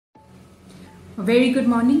A very good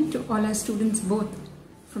morning to all our students both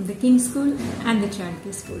from the King School and the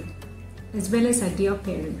Childcare School, as well as our dear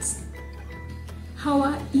parents. How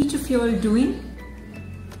are each of you all doing?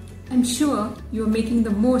 I'm sure you are making the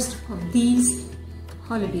most of these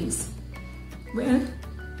holidays. Well,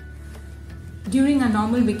 during our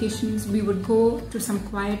normal vacations, we would go to some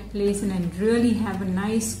quiet place and really have a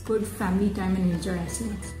nice, good family time and enjoy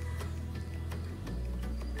ourselves.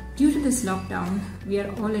 Due to this lockdown, we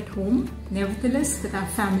are all at home, nevertheless with our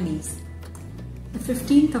families. The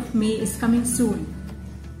 15th of May is coming soon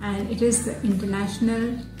and it is the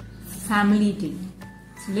International Family Day.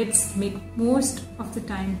 So let's make most of the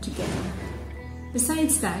time together.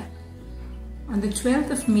 Besides that, on the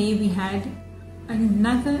 12th of May we had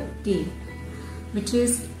another day which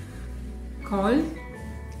is called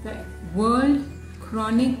the World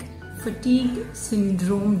Chronic Fatigue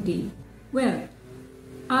Syndrome Day. Well,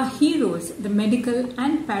 our heroes, the medical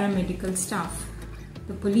and paramedical staff,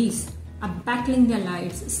 the police, are battling their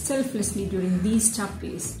lives selflessly during these tough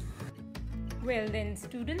days. Well then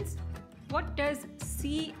students, what does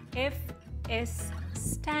CFS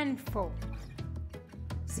stand for?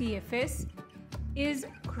 CFS is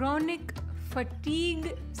Chronic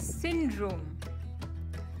Fatigue Syndrome.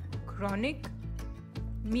 Chronic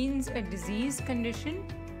means a disease condition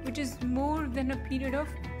which is more than a period of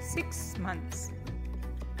 6 months.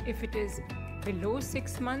 If it is below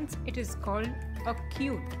 6 months, it is called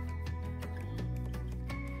acute.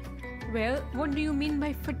 Well, what do you mean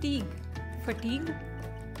by fatigue? Fatigue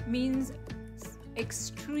means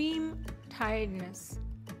extreme tiredness,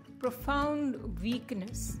 profound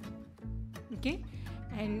weakness. Okay?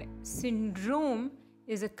 And syndrome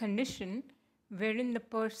is a condition wherein the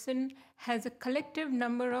person has a collective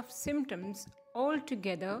number of symptoms all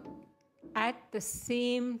together at the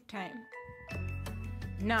same time.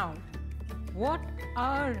 Now, what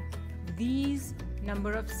are these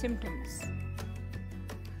number of symptoms?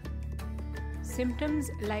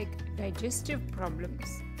 Symptoms like digestive problems.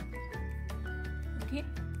 Okay,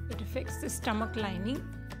 it affects the stomach lining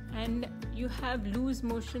and you have loose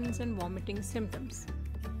motions and vomiting symptoms.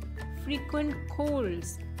 Frequent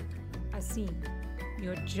colds are seen.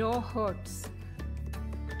 Your jaw hurts.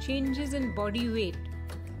 Changes in body weight.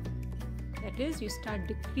 That is, you start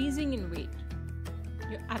decreasing in weight.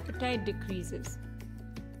 Your appetite decreases.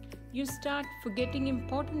 You start forgetting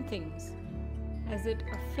important things as it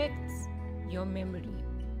affects your memory.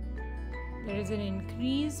 There is an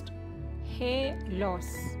increased hair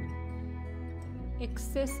loss,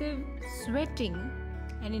 excessive sweating,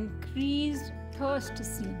 and increased thirst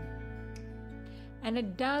seen, and a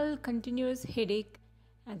dull, continuous headache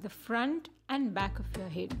at the front and back of your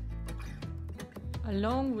head,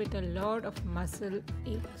 along with a lot of muscle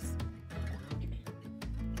aches.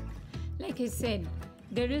 Like I said,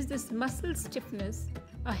 there is this muscle stiffness,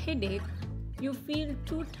 a headache, you feel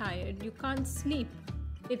too tired, you can't sleep,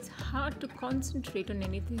 it's hard to concentrate on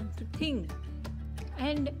anything, to think.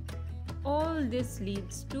 And all this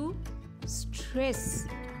leads to stress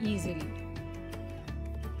easily.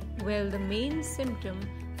 Well, the main symptom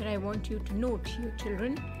that I want you to note here,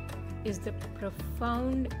 children, is the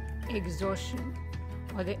profound exhaustion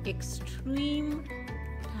or the extreme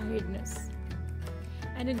tiredness,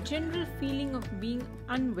 and a general feeling of being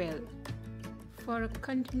unwell for a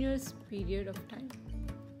continuous period of time.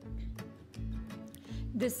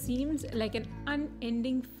 This seems like an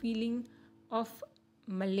unending feeling of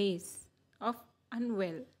malaise, of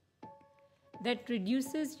unwell, that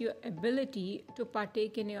reduces your ability to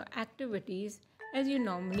partake in your activities as you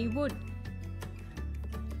normally would.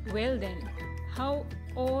 Well then, how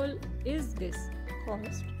all is this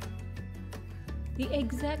caused? The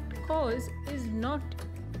exact cause is not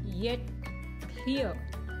yet clear,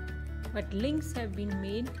 but links have been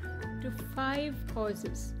made to 5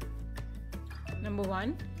 causes. Number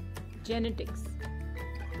 1, genetics.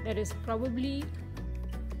 That is, probably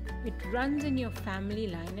it runs in your family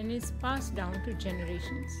line and is passed down to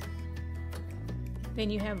generations. Then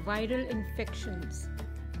you have viral infections.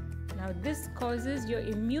 Now this causes your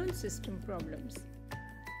immune system problems,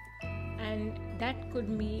 and that could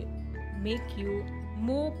make you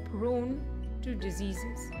more prone to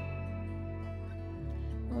diseases.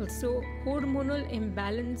 Also, hormonal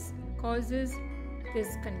imbalance causes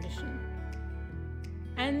this condition,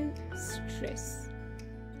 and stress.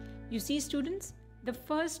 You see, students, the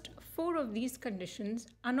first 4 of these conditions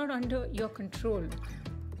are not under your control.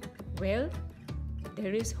 Well,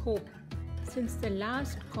 there is hope, since the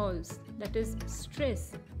last cause, that is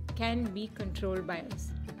stress, can be controlled by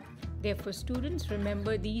us. Therefore, students,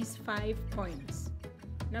 remember these 5 points.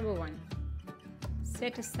 Number 1,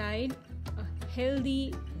 set aside a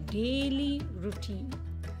healthy daily routine.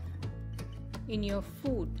 In your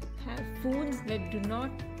food, have foods that do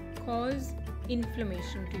not cause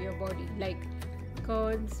inflammation to your body, like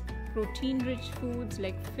curds, protein-rich foods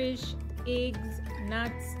like fish, eggs,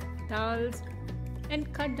 nuts, dals,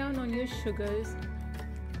 and cut down on your sugars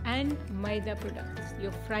and maida products,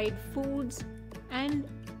 your fried foods, and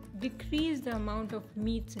decrease the amount of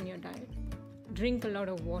meats in your diet. Drink a lot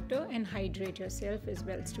of water and hydrate yourself as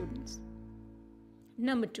well, students.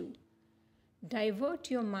 Number 2, divert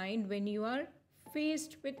your mind when you are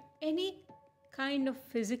faced with any kind of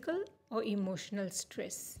physical or emotional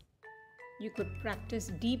stress. You could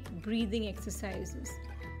practice deep breathing exercises.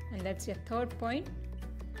 And that's your third point.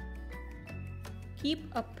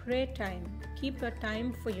 Keep a prayer time. Keep a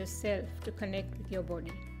time for yourself to connect with your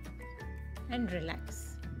body and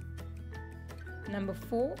relax. Number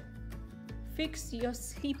 4, fix your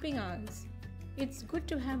sleeping hours. It's good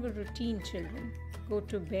to have a routine, children. Go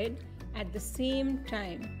to bed at the same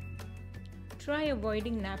time. Try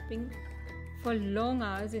avoiding napping for long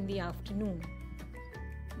hours in the afternoon.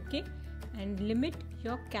 Okay? And limit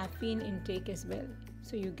your caffeine intake as well.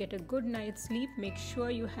 So you get a good night's sleep. Make sure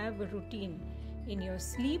you have a routine in your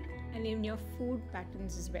sleep and in your food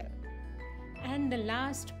patterns as well. And the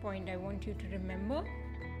last point I want you to remember,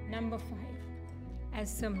 number 5.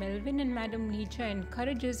 As Sir Melvin and Madam Nietzsche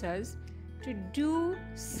encourages us to do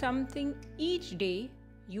something each day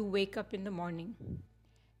you wake up in the morning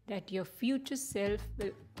that your future self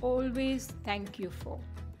will always thank you for.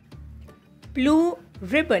 Blue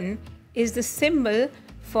ribbon is the symbol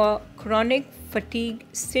for Chronic Fatigue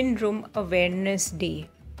Syndrome Awareness Day.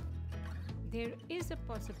 There is a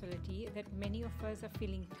possibility that many of us are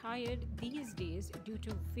feeling tired these days due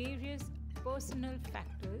to various personal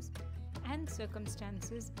factors and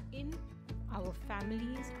circumstances in our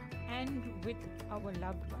families and with our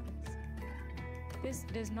loved ones. This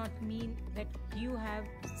does not mean that you have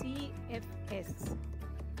CFS.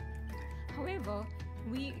 However,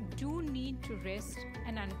 we do need to rest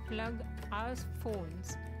and unplug our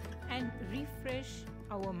phones and refresh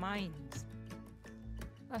our minds.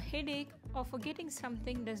 A headache or forgetting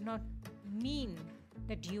something does not mean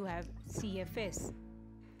that you have CFS.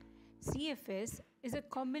 CFS is a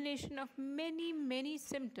combination of many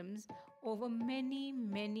symptoms over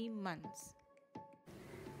many months.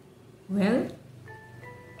 Well,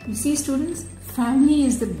 you see, students, family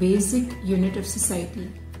is the basic unit of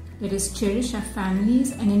society. Let us cherish our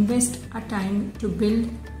families and invest our time to build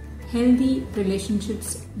healthy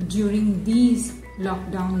relationships during these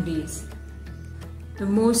lockdown days. The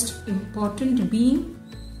most important being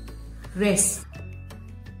rest.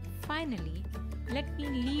 Finally, let me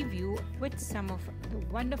leave you with some of the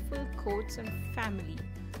wonderful quotes on family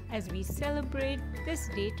as we celebrate this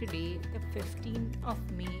day today, the 15th of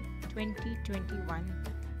May 2021,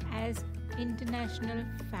 as International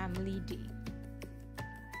Family Day.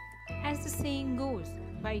 As the saying goes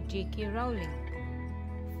by J.K. Rowling,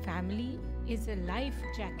 family is a life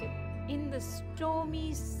jacket in the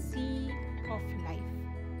stormy sea of life.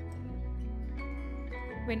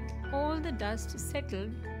 When all the dust is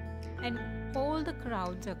settled and all the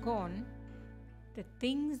crowds are gone, the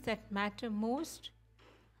things that matter most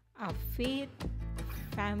are faith,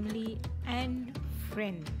 family, and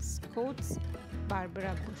friends. Quotes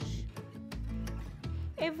Barbara Bush.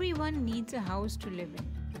 Everyone needs a house to live in,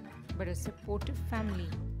 but a supportive family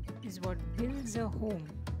is what builds a home,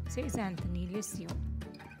 says Anthony Liscio.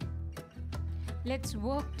 Let's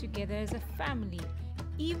work together as a family,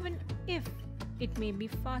 even if it may be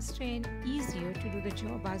faster and easier to do the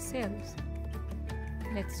job ourselves.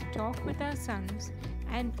 Let's talk with our sons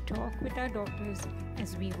and talk with our daughters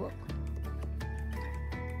as we work.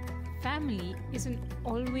 Family isn't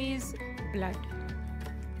always blood.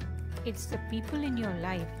 It's the people in your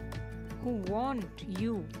life who want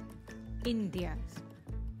you in theirs.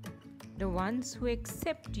 The ones who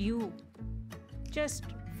accept you just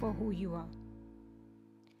for who you are.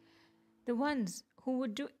 The ones who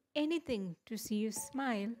would do anything to see you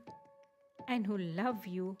smile and who love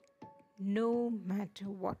you no matter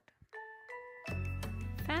what.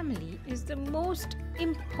 Family is the most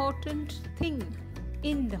important thing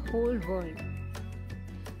in the whole world.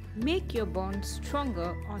 Make your bond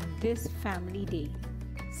stronger on this family day.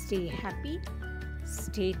 Stay happy,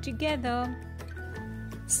 stay together,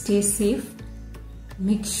 stay safe.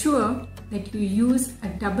 Make sure that you use a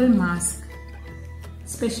double mask,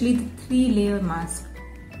 especially the 3-layer mask,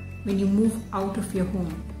 when you move out of your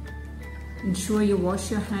home. Ensure you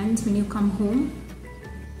wash your hands when you come home.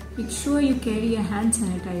 Make sure you carry a hand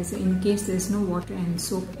sanitizer in case there is no water and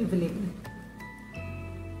soap available.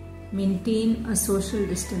 Maintain a social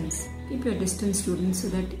distance keep your distance, students, so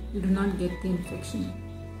that you do not get the infection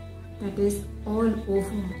that is all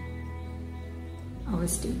over our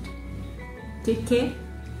state. Take care.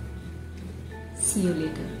 See you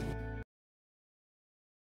later.